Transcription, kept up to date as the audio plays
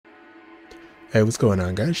Hey, what's going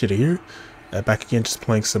on, guys? Shitty here. Back again, just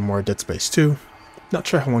playing some more Dead Space 2. Not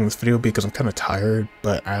sure how long this video will be because I'm kind of tired,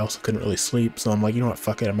 but I also couldn't really sleep, so I'm like, you know what,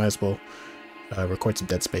 fuck it, I might as well record some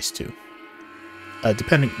Dead Space 2.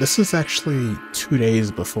 This is actually 2 days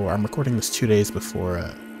before, I'm recording this 2 days before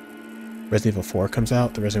Resident Evil 4 comes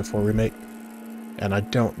out, the Resident Evil 4 remake. And I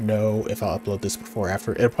don't know if I'll upload this before or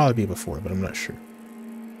after. It'll probably be before, but I'm not sure.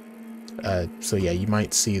 So yeah, you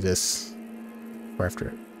might see this or after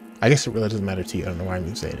it. I guess it really doesn't matter to you. I don't know why I'm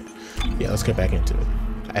even saying it. Yeah, let's get back into it.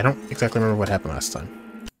 I don't exactly remember what happened last time.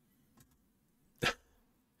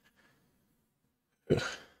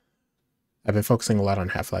 I've been focusing a lot on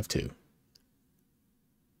Half-Life 2.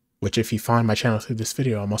 Which, if you find my channel through this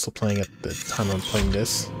video, I'm also playing at the time I'm playing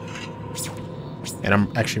this. And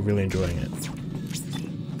I'm actually really enjoying it.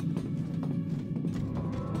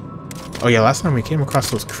 Oh yeah, last time we came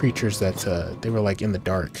across those creatures that, they were like in the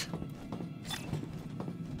dark.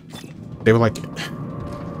 They were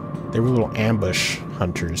little ambush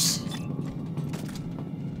hunters.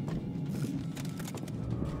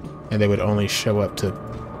 And they would only show up to,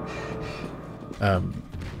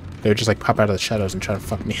 they would just like pop out of the shadows and try to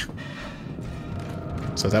fuck me.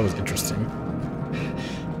 So that was interesting.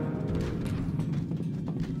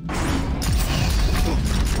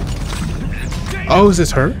 Oh, is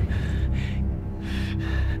this her?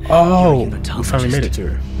 Oh, we finally made it to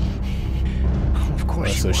her. Of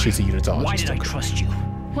course so she's a unitologist. Why did I trust you?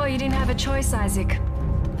 Well, you didn't have a choice, Isaac.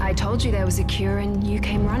 I told you there was a cure and you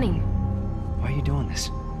came running. Why are you doing this?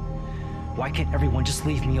 Why can't everyone just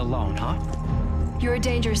leave me alone, huh? You're a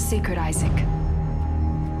dangerous secret, Isaac.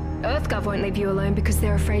 EarthGov won't leave you alone because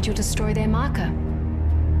they're afraid you'll destroy their marker.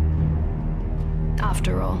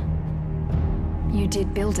 After all, you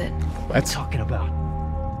did build it. What are you talking about?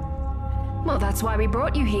 Well, that's why we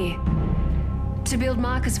brought you here. To build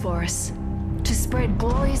markers for us. To spread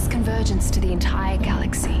glorious convergence to the entire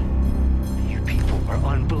galaxy. You people are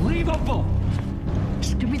unbelievable!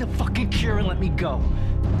 Just give me the fucking cure and let me go.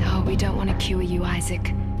 No, we don't want to cure you,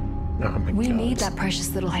 Isaac. Oh my We God. need that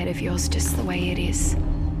precious little head of yours just the way it is.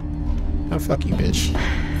 Oh, fuck you, bitch.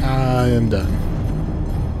 I am done.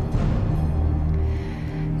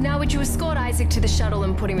 Now would you escort Isaac to the shuttle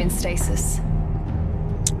and put him in stasis?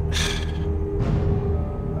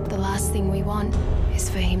 The last thing we want is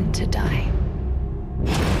for him to die.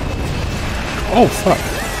 Oh, fuck.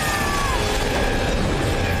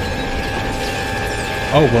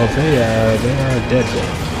 Oh, well, they are dead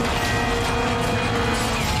then.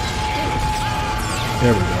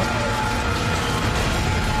 There we go.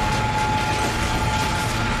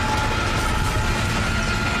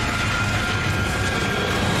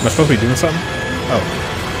 Am I supposed to be doing something? Oh.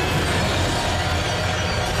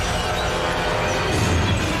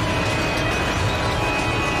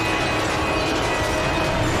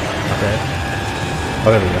 Okay. Oh,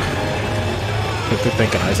 there we go. Good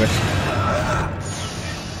thinking, Isaac.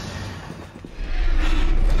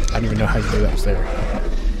 I didn't even know how you knew that was there.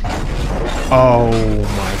 Oh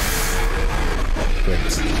my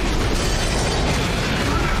goodness.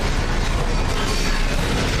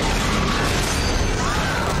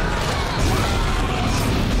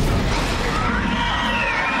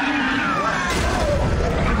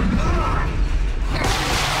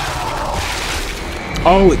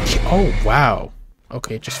 Oh, oh wow.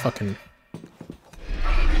 Okay, just fucking.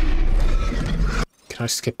 Can I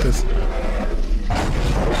skip this?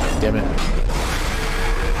 Damn it.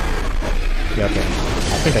 Yeah, okay.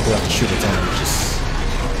 I think I do have to shoot it down. Just.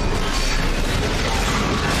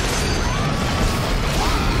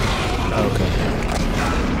 Okay.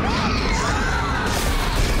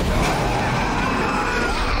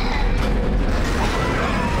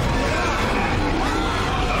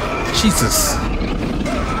 Jesus.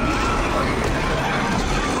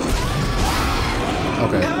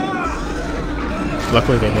 Okay.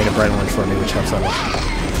 Luckily they made a bright orange for me, which helps out a lot.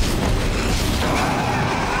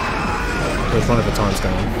 There's one of the times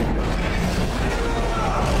going.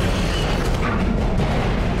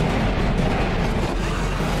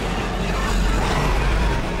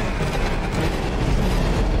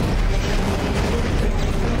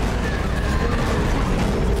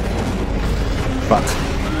 Fuck.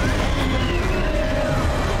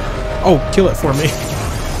 Oh, kill it for me.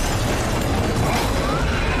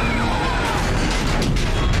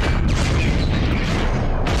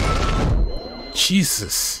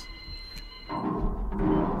 Jesus.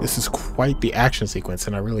 This is quite the action sequence,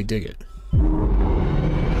 and I really dig it.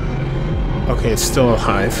 Okay, it's still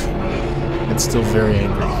alive. It's still very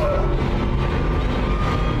angry.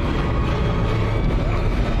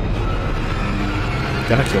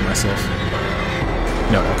 Did I kill myself?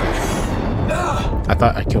 No, okay. I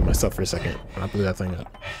thought I killed myself for a second when I blew that thing up.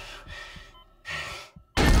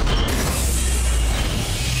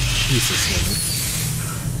 Jesus,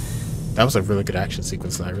 man. That was a really good action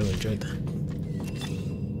sequence and I really enjoyed that.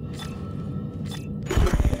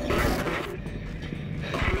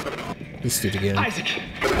 Let's do it again. Isaac!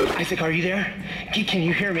 Isaac, are you there? Can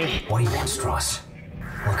you hear me? What do you want, Stross?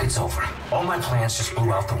 Look, it's over. All my plans just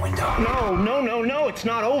blew out the window. No, it's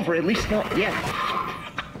not over. At least not yet.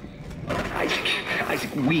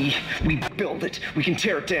 Isaac, we build it. We can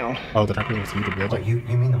tear it down. Oh, they're not going to you to build it? What, you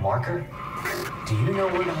mean the marker? Do you know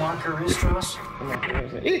where the marker is, Stross?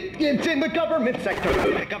 It's in the government sector.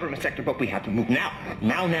 The government sector, but we have to move now.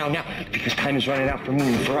 Now. Because time is running out for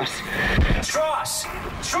me and for us. Stross!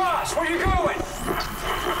 Stross, where you going?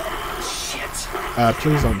 Shit.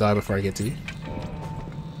 Please don't die before I get to you.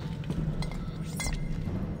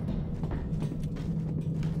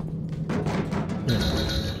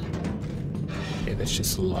 Okay, that's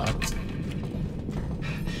just locked.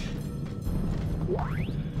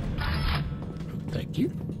 Thank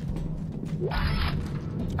you. I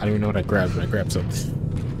don't even know what I grabbed, but I grabbed something.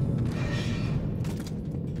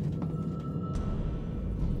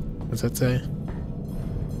 What's that say?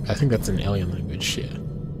 I think that's an alien language shit.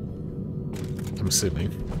 I'm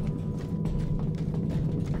assuming.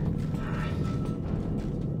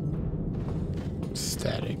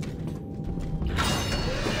 Static.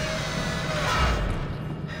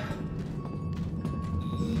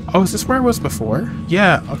 Oh, is this where I was before?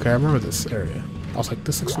 Yeah, okay, I remember this area. I was like,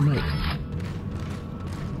 this looks familiar.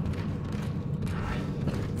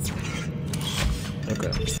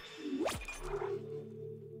 Okay.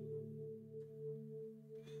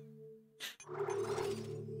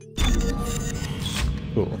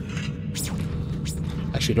 Cool.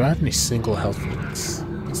 Actually, do I have any single health units?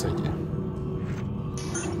 Yes, I do.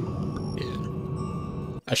 Yeah.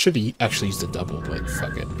 I should actually use the double, but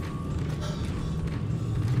fuck it.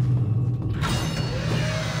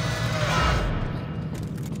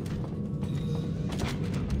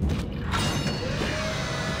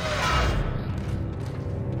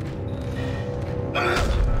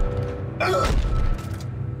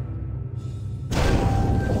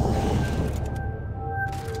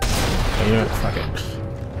 You know what? Fuck it.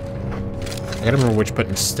 I gotta remember which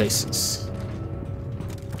button is stasis.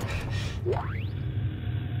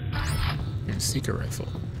 And seeker rifle.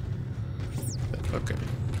 Okay.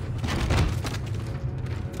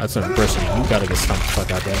 That's an impression. You gotta get stomped the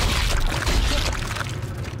fuck out there.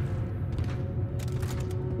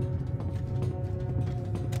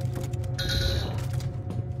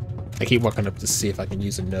 I keep walking up to see if I can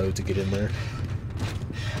use a node to get in there.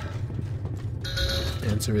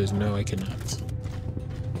 Answer is no, I cannot.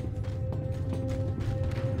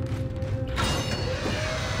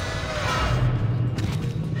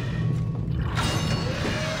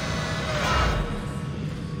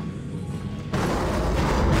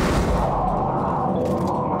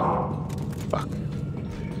 Fuck.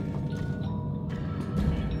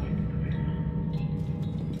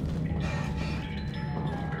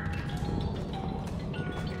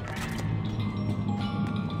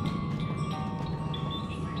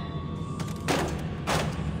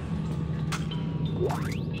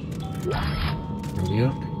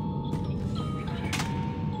 Yep.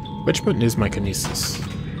 Which button is my kinesis?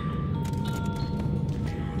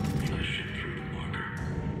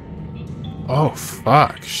 Oh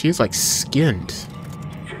fuck, she's like skinned.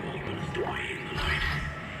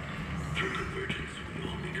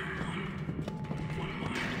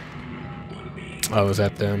 Oh, is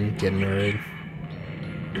that them getting married?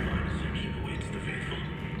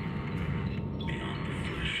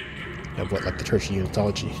 Yeah, what, like the Church of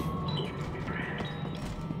Unitology?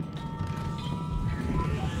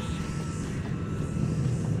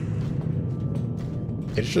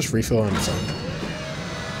 Did it just refill on its own?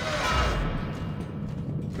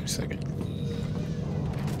 Wait a second.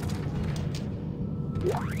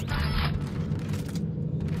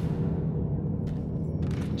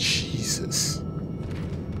 Jesus.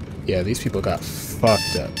 Yeah, these people got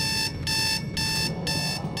fucked up.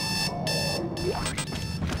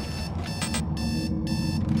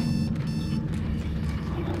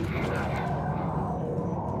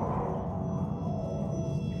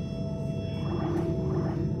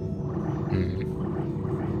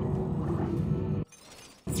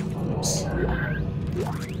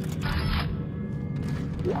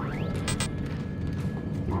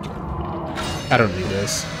 I don't need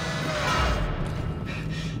this.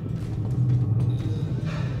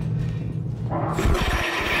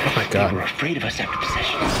 Oh my god. They were afraid of us after the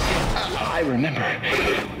session. I remember.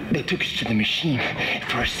 They took us to the machine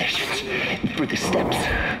for our sessions, for the steps.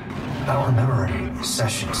 I don't remember any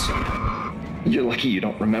sessions. You're lucky you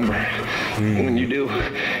don't remember. When you do,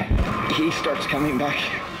 he starts coming back.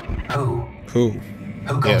 Who? Who?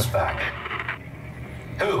 Who comes back?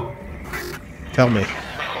 Who? Tell me. Look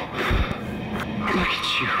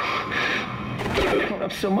at you. You've grown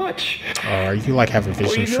up so much. Are you like having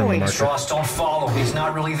visions from the doing? marker? Stross, don't follow. He's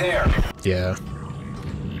not really there. Yeah.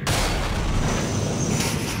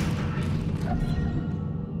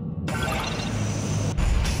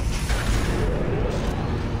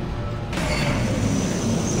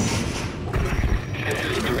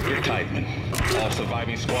 Director Tideman. All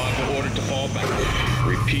surviving squads are ordered to fall back.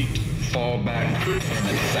 Repeat, fall back from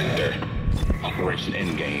the sector. Operation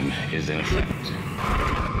Endgame is in effect.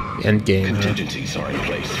 Endgame. Contingencies are in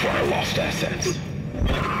place for our lost assets.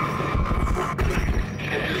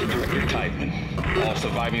 Director Tideman. All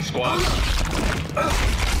surviving squads.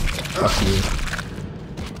 Fuck you.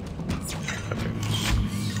 Okay.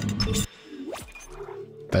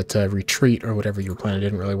 That retreat or whatever you were planning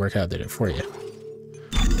didn't really work out, did it, for you?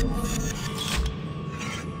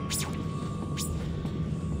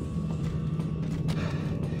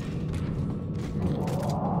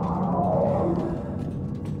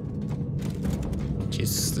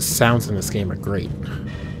 Jesus, the sounds in this game are great.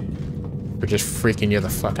 They're just freaking you the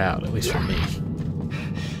fuck out, at least for me.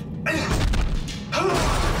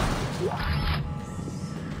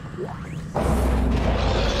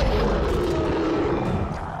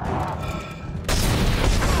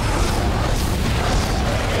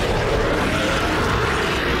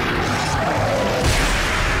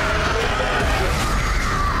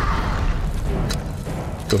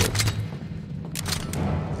 Cool.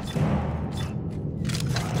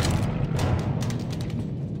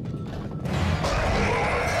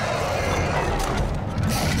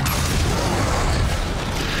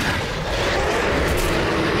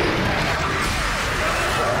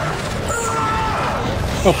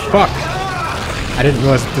 Oh, fuck! I didn't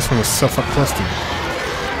realize that this one was so fuck close to me.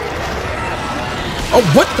 Oh,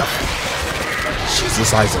 what the?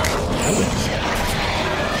 Jesus, Isaac.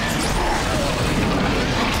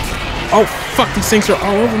 Oh, fuck, these things are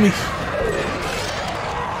all over me.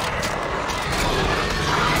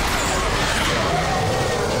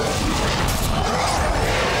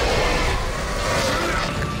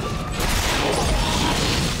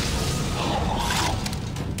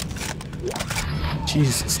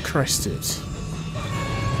 Jesus Christ, dude.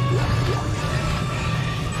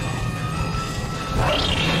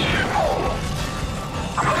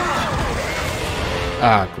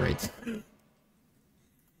 Ah, great.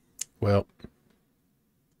 Well,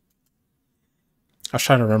 I was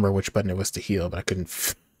trying to remember which button it was to heal, but I couldn't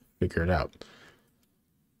figure it out.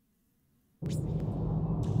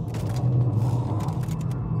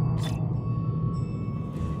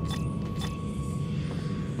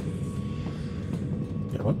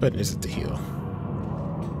 Yeah, what button is it to heal?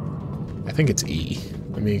 I think it's E.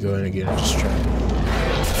 Let me go in again and just try.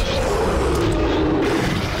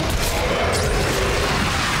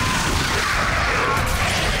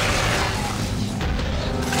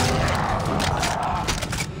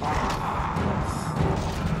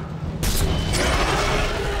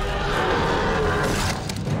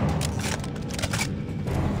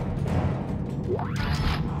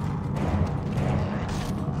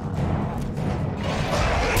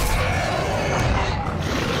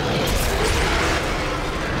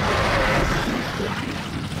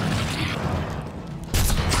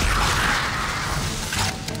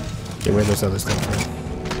 Okay, where those others come from?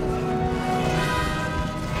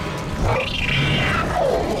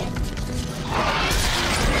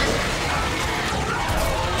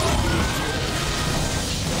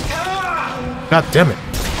 God damn it.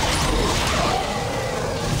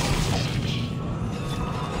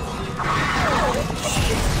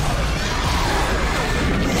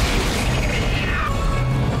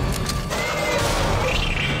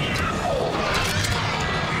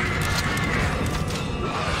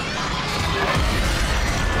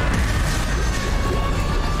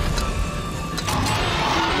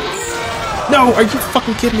 No, are you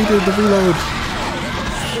fucking kidding me, dude? The reload.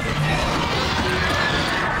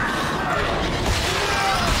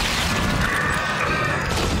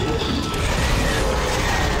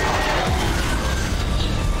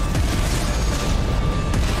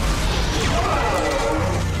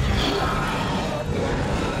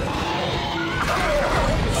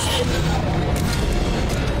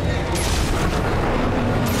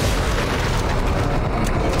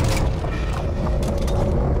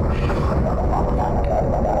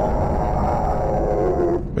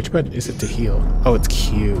 Which button is it to heal? Oh, it's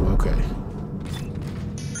Q. Okay.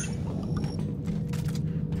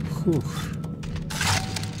 Whew.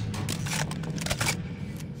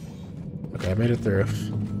 Okay, I made it through.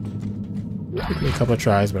 Took me a couple of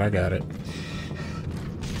tries, but I got it.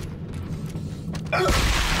 Not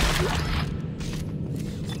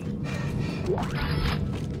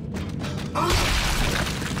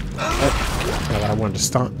what I wanted to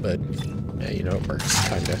stomp, but yeah, you know, it works,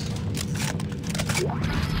 kinda.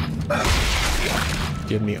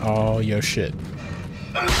 Give me all your shit.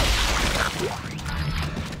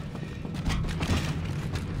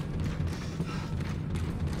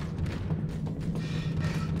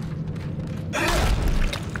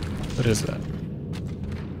 What is that?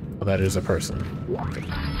 Oh, that is a person. Okay.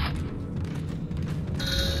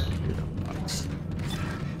 Box.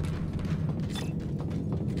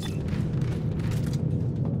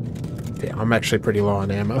 Yeah, I'm actually pretty low on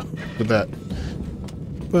ammo with that.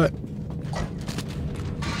 But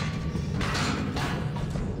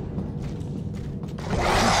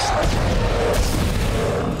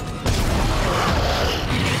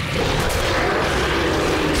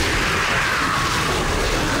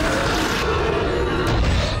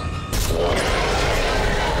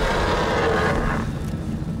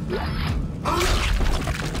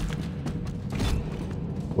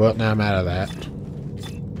well, now I'm out of that.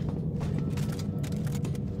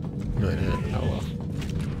 Oh well.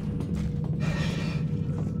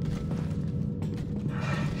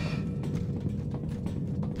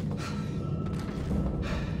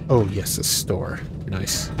 Oh yes, a store.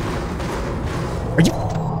 Nice. Are you?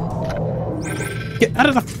 Get out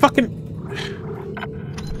of the fucking...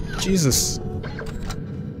 Jesus.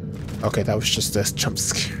 Okay, that was just a jump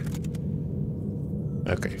scare.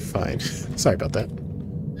 Okay, fine. Sorry about that.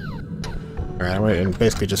 Alright, I went and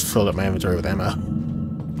basically just filled up my inventory with ammo.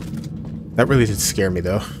 That really did scare me,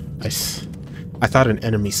 though. I thought an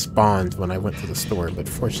enemy spawned when I went to the store, but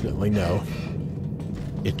fortunately, no.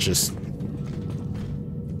 It just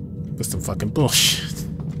was some fucking bullshit.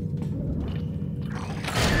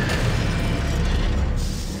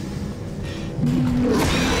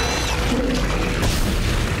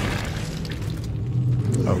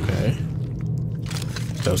 Okay.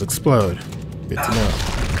 Those explode. Good to know.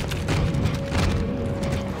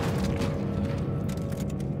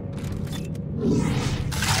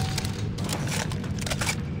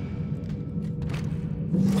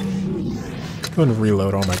 I'm going to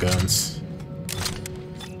reload all my guns.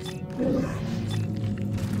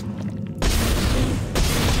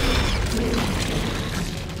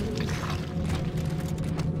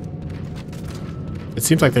 It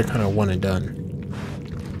seems like they're kind of one and done.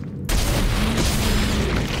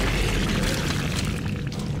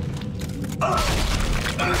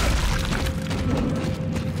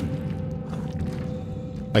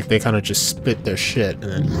 Like they kind of just spit their shit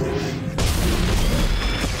and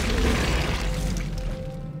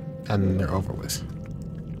then they're over with.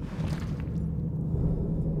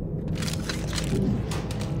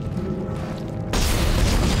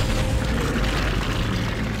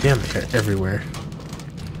 Damn, they're everywhere.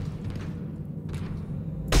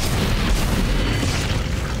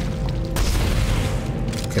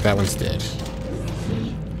 Okay, that one's dead.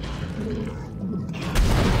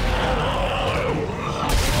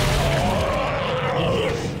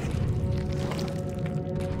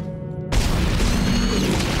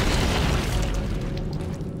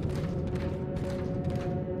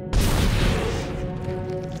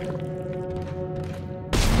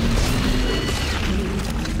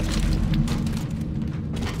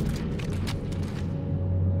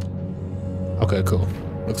 Okay, cool.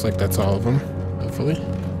 Looks like that's all of them, hopefully.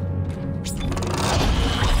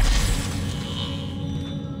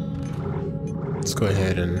 Let's go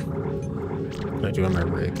ahead and... What do I do on my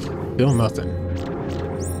rig? Still nothing.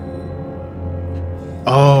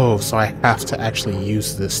 Oh, so I have to actually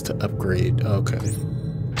use this to upgrade. Okay.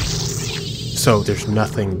 So there's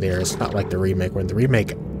nothing there. It's not like the remake. When the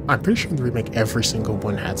remake... I'm pretty sure in the remake every single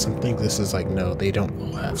one had something. This is like, no, they don't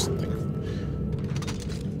all have something.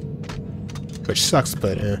 Which sucks,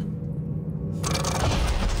 but eh.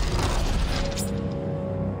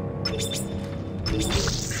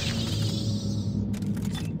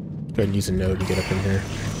 Go ahead and use a node to get up in here.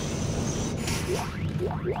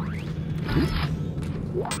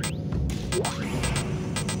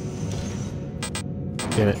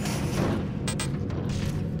 Damn it.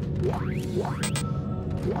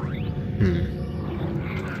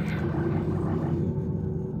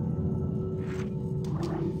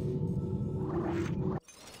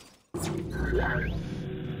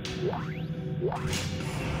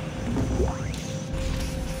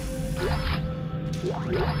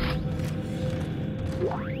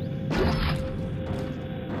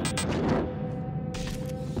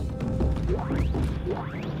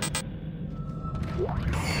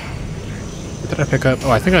 What did I pick up?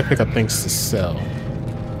 Oh, I think I picked up things to sell.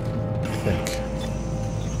 I think.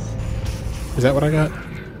 Is that what I got?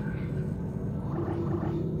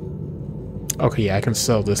 Okay, yeah, I can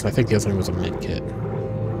sell this, and I think the other thing was a mid kit.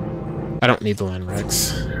 I don't need the Line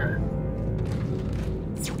Rex.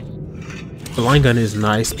 The line gun is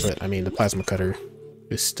nice, but I mean, the plasma cutter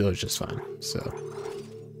is still just fine, so.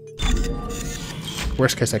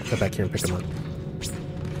 Worst case, I can go back here and pick them up.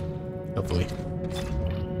 Hopefully.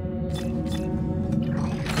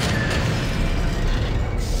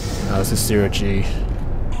 Oh, this is 0G.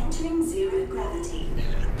 Entering zero gravity.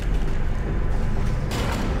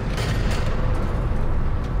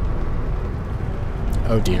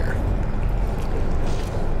 Oh dear.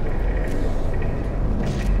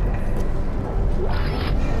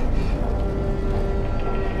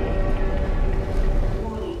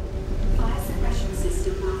 Warning. Fire suppression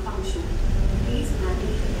system malfunction. Please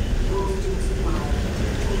manually oxygen supply.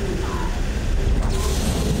 Taking fire.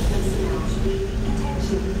 Personnel should be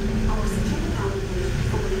attention. Oxygen output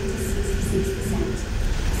falling to 66%.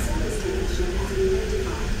 Service connection has been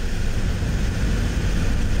notified.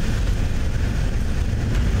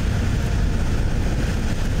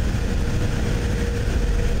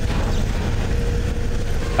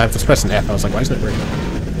 I was pressing F, I was like, why isn't it ringing?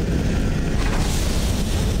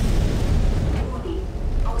 Warning.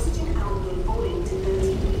 Oxygen output falling to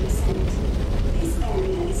 13%. This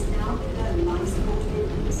area is now below life support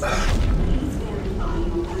limits. Please verify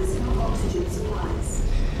your personal oxygen supplies.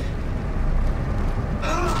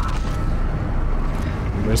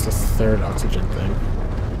 Where's the third oxygen thing?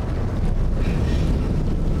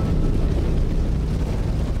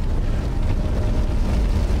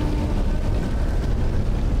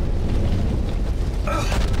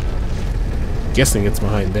 Guessing it's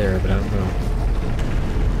behind there, but I don't know.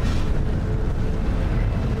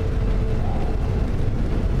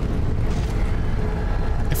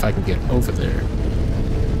 If I can get over there.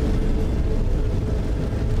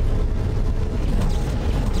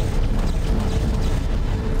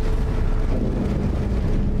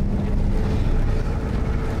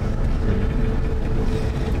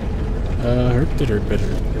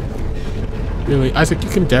 Really? Isaac, you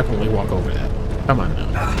can definitely walk over that. Come on now.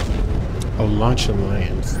 Oh, launch and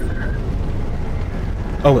land.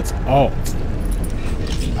 Oh, it's alt.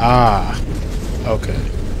 Ah. Okay.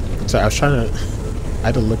 So I was trying to... I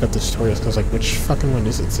had to look up the tutorials because I was like, which fucking one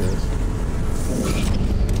is it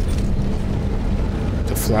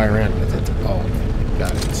to fly around with it? Oh,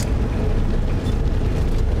 got it.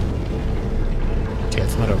 Okay,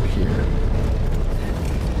 it's not over here.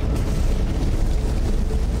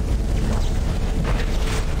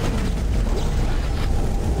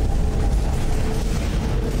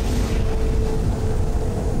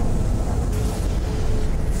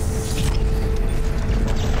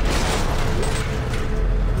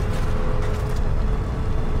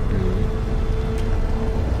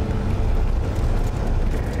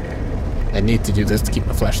 I need to do this to keep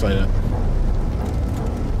my flashlight up.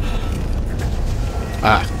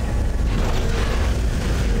 Ah.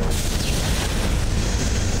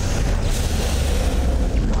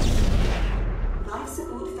 Life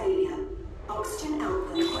support failure. Oxygen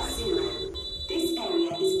output is 0. This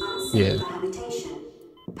area is unsafe Yeah. for habitation.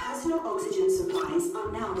 Personal oxygen supplies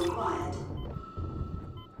are now required.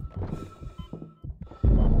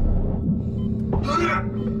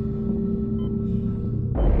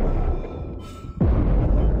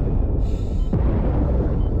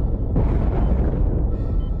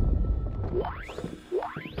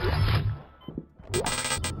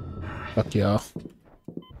 Fuck y'all.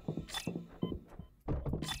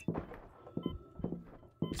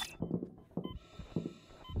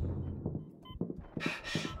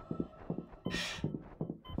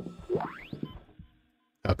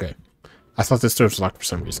 Okay. I thought this door was locked for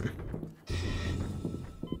some reason.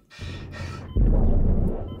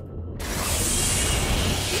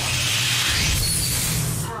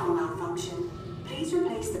 Power malfunction. Please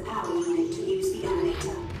replace the power unit to use the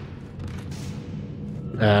elevator.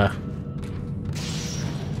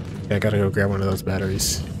 Yeah, I gotta go grab one of those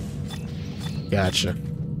batteries. Gotcha.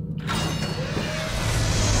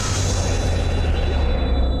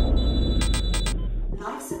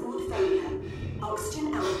 Life support failure.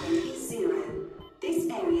 Oxygen output is 0. This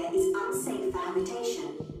area is unsafe for habitation.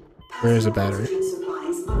 Where is the Personal battery? Oxygen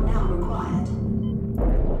supplies are now required.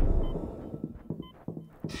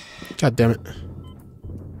 God damn it.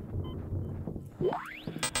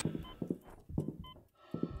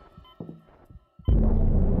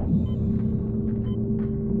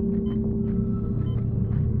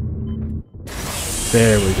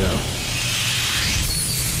 There we go.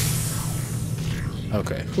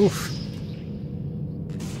 Okay. Oof.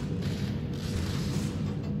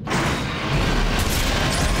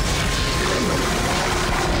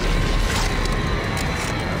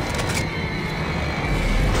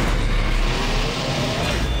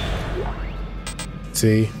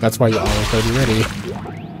 See, that's why you always gotta be ready.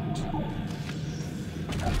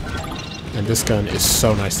 And this gun is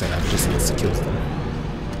so nice to have, it just needs to kill them.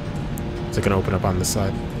 Is it gonna open up on this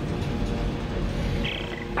side?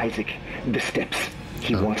 Isaac, the steps.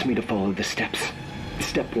 He wants me to follow the steps.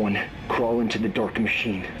 Step 1, crawl into the dark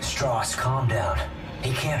machine. Strauss, calm down.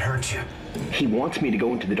 He can't hurt you. He wants me to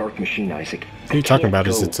go into the dark machine, Isaac. What are you talking about?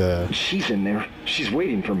 Is it, She's in there. She's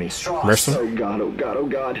waiting for me. Strauss. Mercer? Oh god, oh god, oh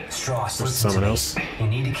god. Strauss, Or listen someone to me. else? You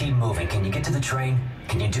need to keep moving. Can you get to the train?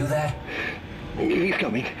 Can you do that? He's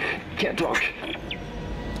coming. Can't talk.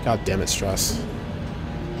 God damn it, Strauss.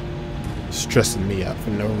 Stressing me out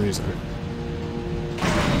for no reason.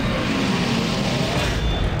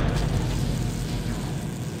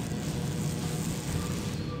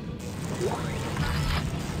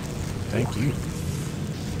 Thank you.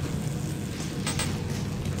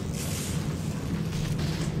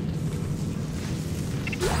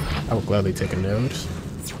 I will gladly take a node.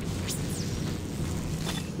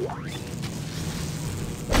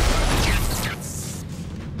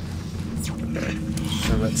 Okay,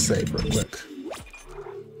 now let's save real quick.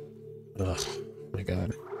 Ugh, my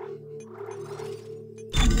god.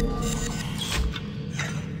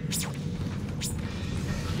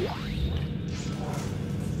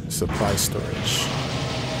 Supply storage.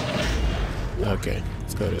 Okay,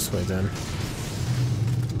 let's go this way then.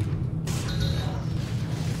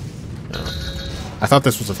 Oh. I thought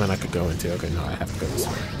this was a vent I could go into. Okay, no, I have to go this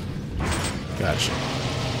way. Gotcha.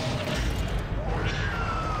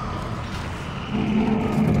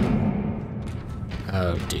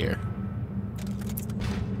 Oh dear.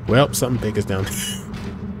 Well, something big is down there.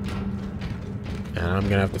 And I'm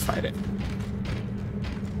gonna have to fight it.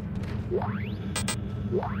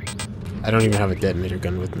 I don't even have a detonator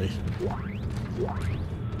gun with me.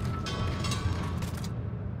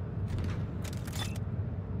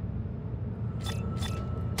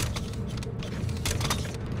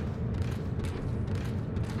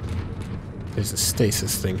 There's a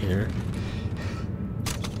stasis thing here.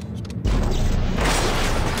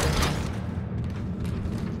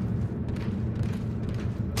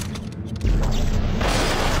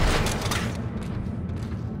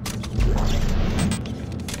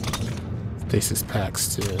 Stasis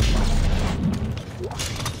packs too.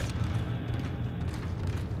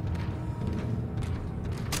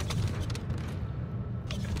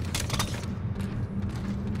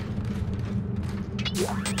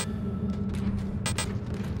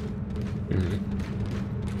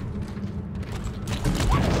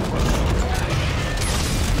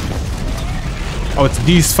 Oh, it's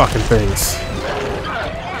these fucking things.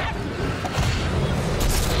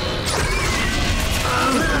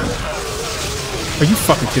 Are you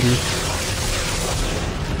fucking kidding me?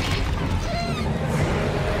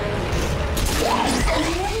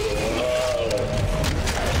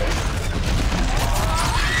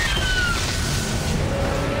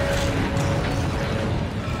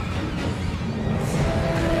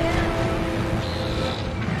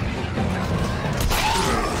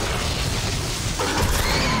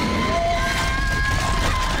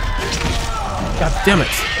 God damn it.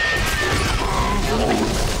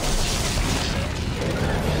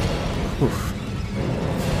 Oof.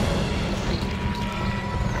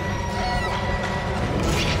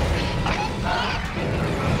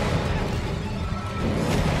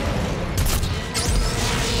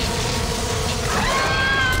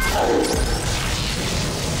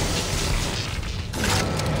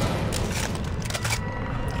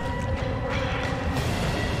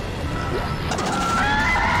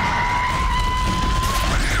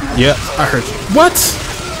 Yeah, I heard you. What?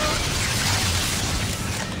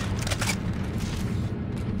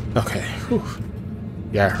 Okay. Whew.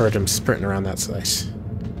 Yeah, I heard him sprinting around that slice.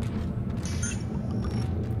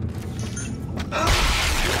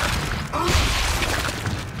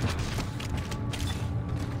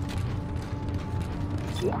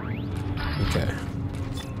 Okay.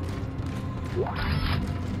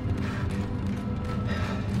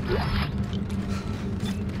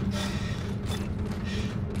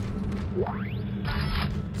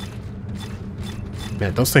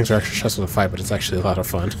 Man, those things are actually stressful to fight, but it's actually a lot of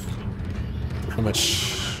fun. How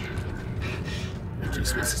much energy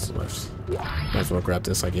space is left? Might as well grab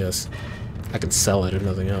this, I guess. I can sell it if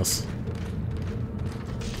nothing else.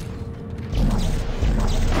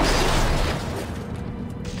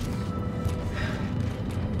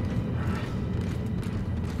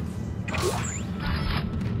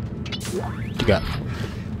 You got.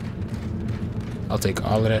 I'll take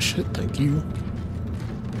all of that shit, thank you.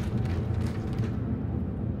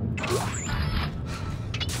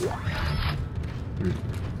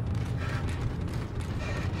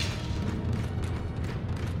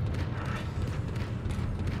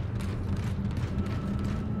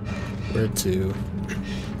 Where to?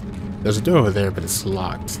 There's a door over there, but it's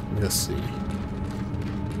locked. Let's see.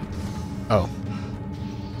 Oh.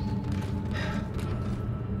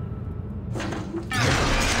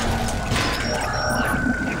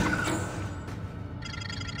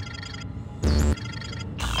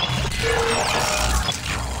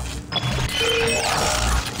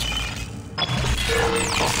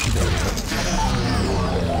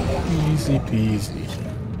 Easy peasy.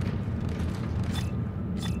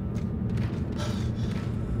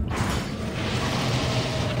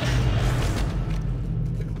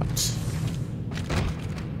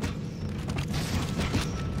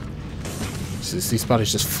 These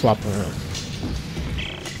bodies just flop around.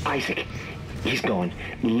 Isaac, he's gone.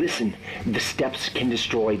 Listen, the steps can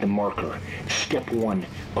destroy the marker. Step 1,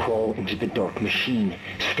 crawl into the dark machine.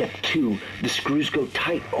 Step 2, the screws go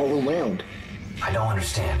tight all around. I don't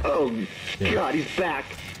understand. Oh, God, he's back.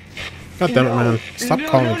 God damn it, man. Stop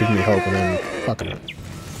calling and giving me hope and then fucking it.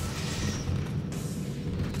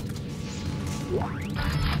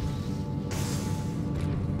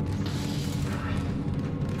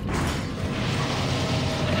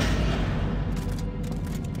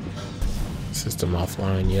 System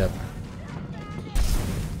offline, yep.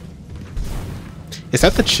 Is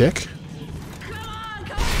that the chick? Come on,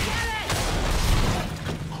 get it!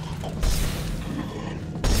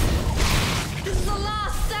 This is the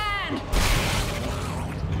last stand!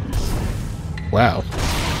 Wow.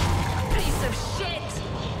 Piece of shit!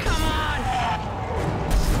 Come on!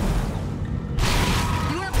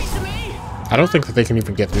 You want a piece of me? I don't think that they can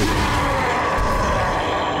even get through there.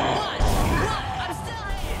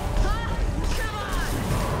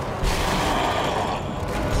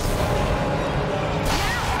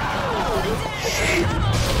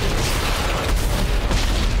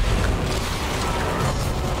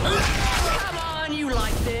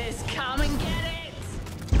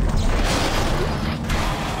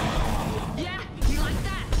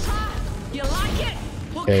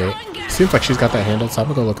 Okay, seems like she's got that handled, so I'm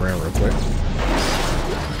gonna go look around real quick.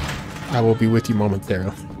 I will be with you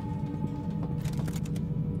momentarily.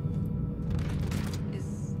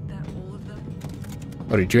 Is that all of them?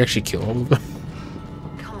 Oh, did you actually kill all of them?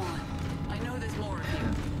 Come on. I know there's more of you.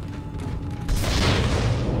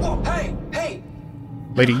 Whoa, hey! Hey!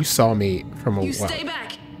 Lady, you saw me from a You while. stay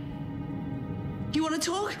back. You want to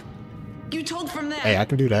talk? You talk from there. Hey, I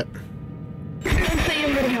can do that. Don't say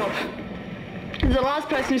you're gonna help. The last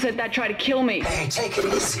person who said that tried to kill me. Hey, take it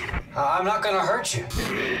easy. I'm not gonna hurt you.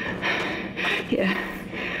 Yeah,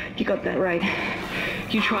 you got that right.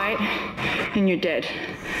 You try it, and you're dead.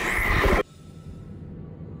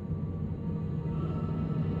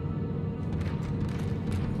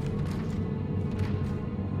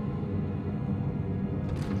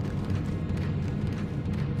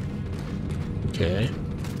 Okay.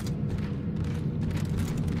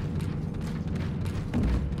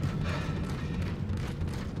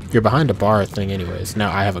 You're behind a bar thing anyways.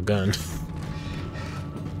 Now I have a gun.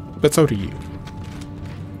 But so do you.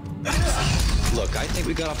 Look, I think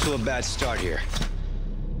we got off to a bad start here.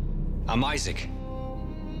 I'm Isaac.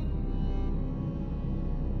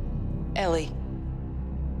 Ellie.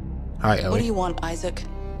 Hi, Ellie. What do you want, Isaac?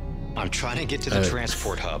 I'm trying to get to the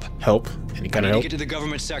transport hub. Help? Any kind of help? To get to the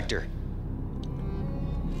government sector.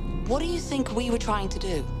 What do you think we were trying to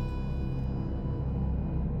do?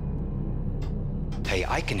 Hey,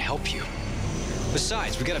 I can help you.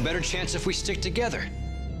 Besides, we got a better chance if we stick together.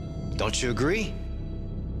 Don't you agree?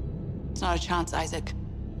 It's not a chance, Isaac.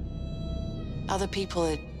 Other people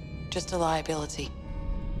are just a liability.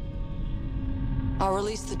 I'll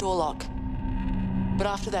release the door lock. But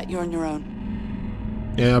after that, you're on your own.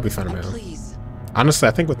 Yeah, I'll be fine on my own. Please. Honestly,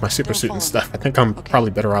 I think with my super Don't suit follow and me. stuff, I think I'm Okay.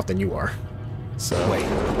 probably better off than you are. So Wait.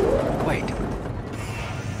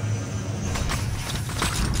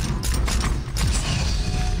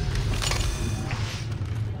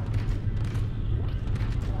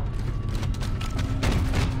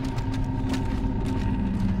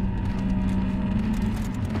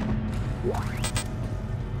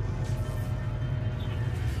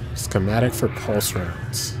 schematic for pulse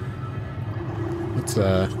rounds. Let's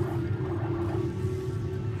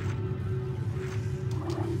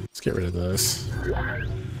get rid of this.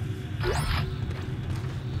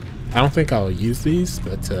 I don't think I'll use these,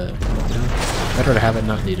 but you know, better to have it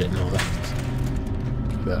not needed and all that.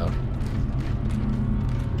 So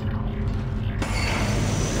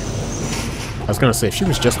I was gonna say, if she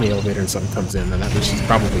was just in the elevator and something comes in, then that means she's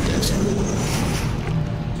probably dead.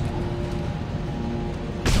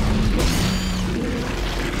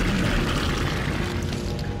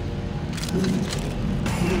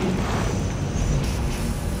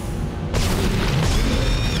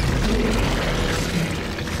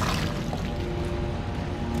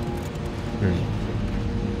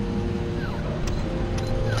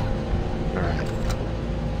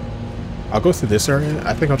 I'll go through this area.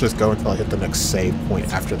 I think I'll just go until I hit the next save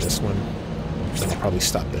point after this one. Then I'll probably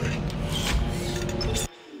stop there.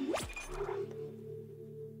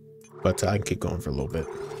 But I can keep going for a little bit.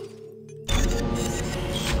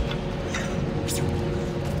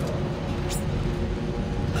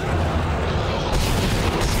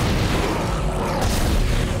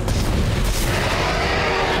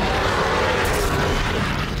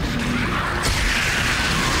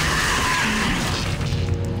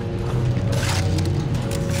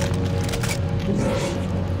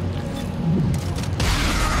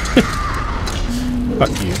 Fuck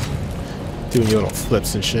you. Doing your little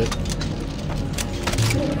flips and shit.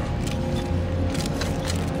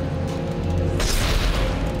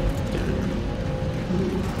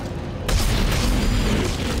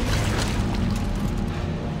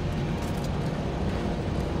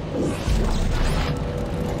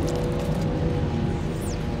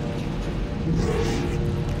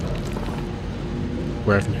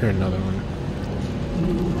 Where I can hear another one.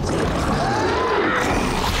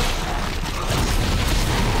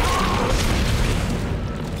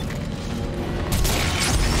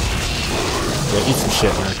 Yeah, eat some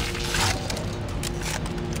shit, man.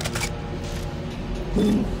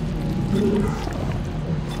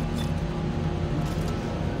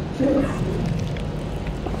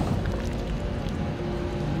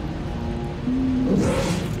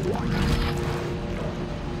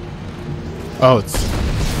 Oh, it's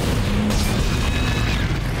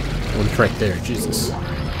one's right there, Jesus.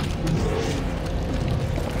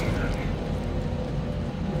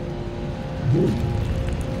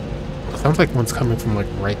 Sounds like one's coming from like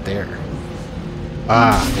right there.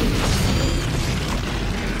 Ah.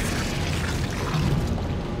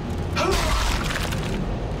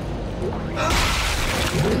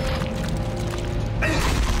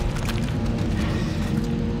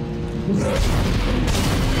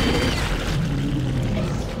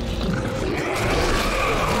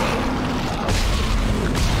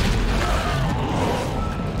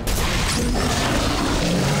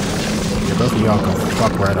 Yeah, both of y'all can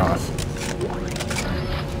fuck right off.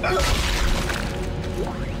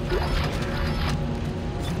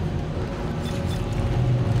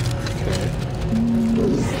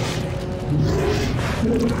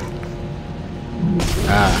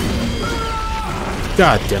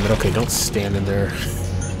 God damn it. Okay, don't stand in there.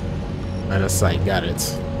 Line of sight. Got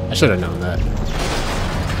it. I should have known that.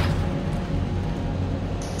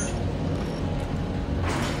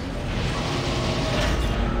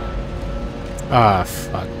 Ah,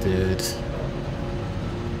 fuck, dude.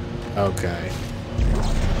 Okay.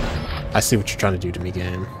 I see what you're trying to do to me,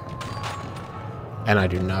 game. And I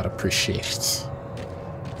do not appreciate it.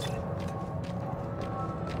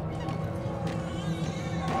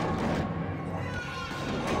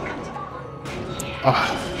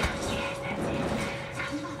 Ah.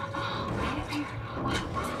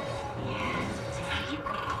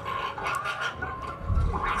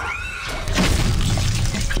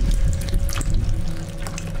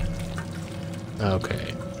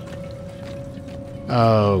 Okay.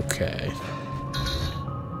 Okay.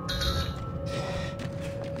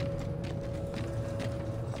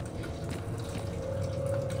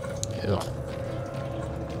 Ew.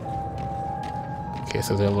 Okay,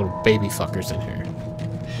 so there are little baby fuckers in here.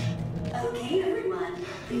 Okay, everyone.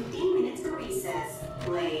 15 minutes for recess.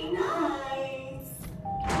 Play nice.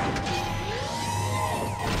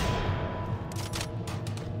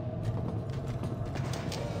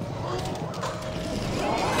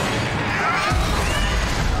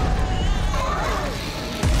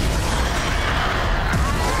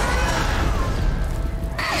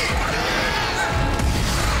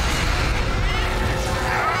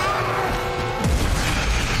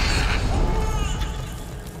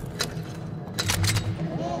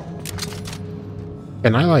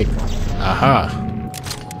 And I like, aha.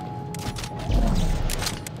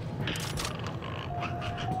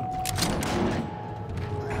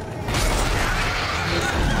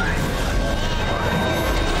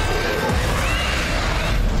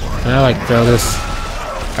 And I like throw this.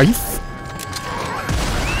 Are you?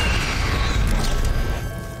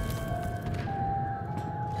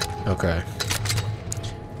 Okay.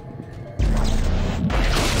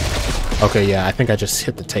 Okay, yeah, I think I just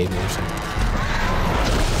hit the table or something.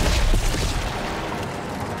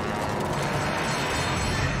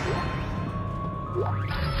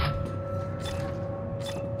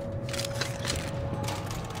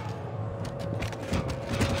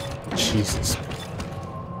 Jesus.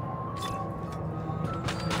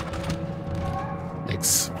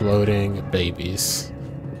 Exploding babies.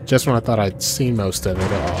 Just when I thought I'd seen most of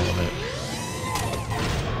it, or all of it.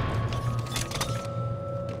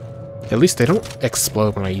 At least they don't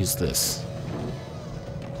explode when I use this.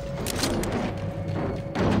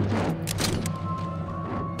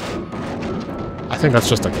 I think that's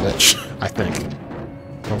just a glitch. I think.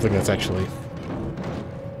 I don't think that's actually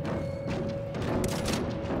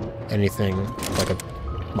anything like a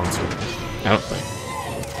monster. I don't think.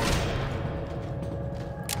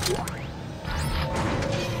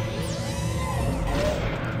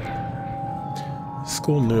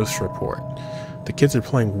 School news report. The kids are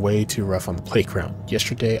playing way too rough on the playground.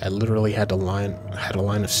 Yesterday, I literally had a line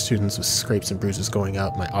of students with scrapes and bruises going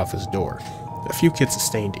out my office door. A few kids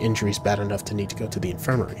sustained injuries bad enough to need to go to the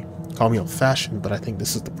infirmary. Call me old-fashioned, but I think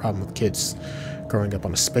this is the problem with kids growing up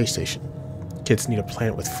on a space station. Kids need a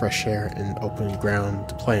planet with fresh air and open ground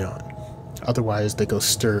to play on. Otherwise, they go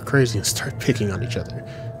stir crazy and start picking on each other.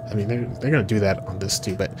 I mean, they're gonna do that on this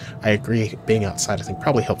too, but I agree, being outside I think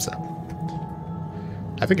probably helps out.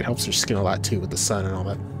 I think it helps their skin a lot too with the sun and all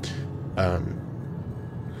that.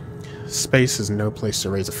 Space is no place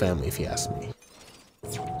to raise a family, if you ask me.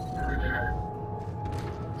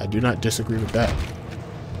 I do not disagree with that.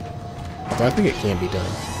 Although I think it can be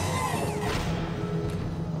done.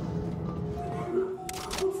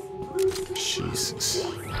 Jesus.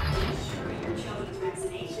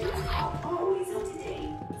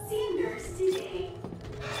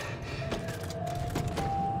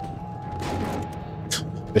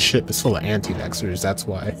 The ship is full of anti-vaxxers, that's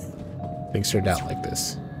why things turned out like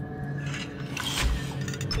this.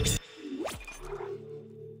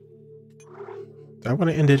 I want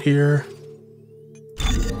to end it here.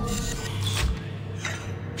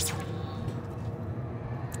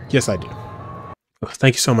 Yes, I do.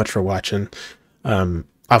 Thank you so much for watching. I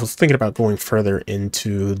was thinking about going further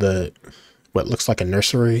into what looks like a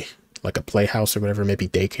nursery, like a playhouse or whatever, maybe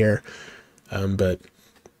daycare. But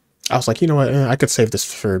I was like, you know what? I could save this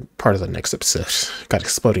for part of the next episode. Got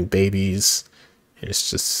exploding babies. And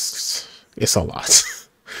it's a lot.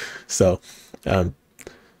 So,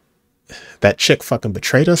 that chick fucking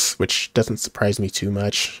betrayed us, which doesn't surprise me too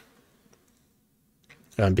much.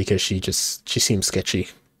 Because she seems sketchy.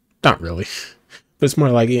 Not really. But it's more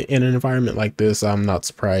like in an environment like this, I'm not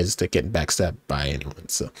surprised at getting backstabbed by anyone.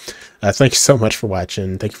 So, thank you so much for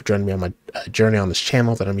watching. Thank you for joining me on my journey on this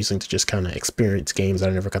channel that I'm using to just kind of experience games that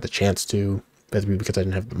I never got the chance to, whether it be because I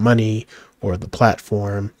didn't have the money or the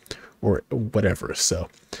platform or whatever. So,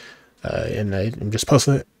 and I'm just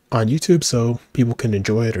posting it on YouTube so people can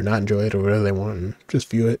enjoy it or not enjoy it or whatever they want and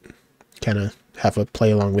just view it, kind of have a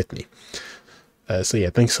play along with me. So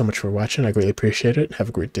yeah, thanks so much for watching. I greatly appreciate it. Have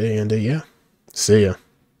a great day, and yeah, see ya.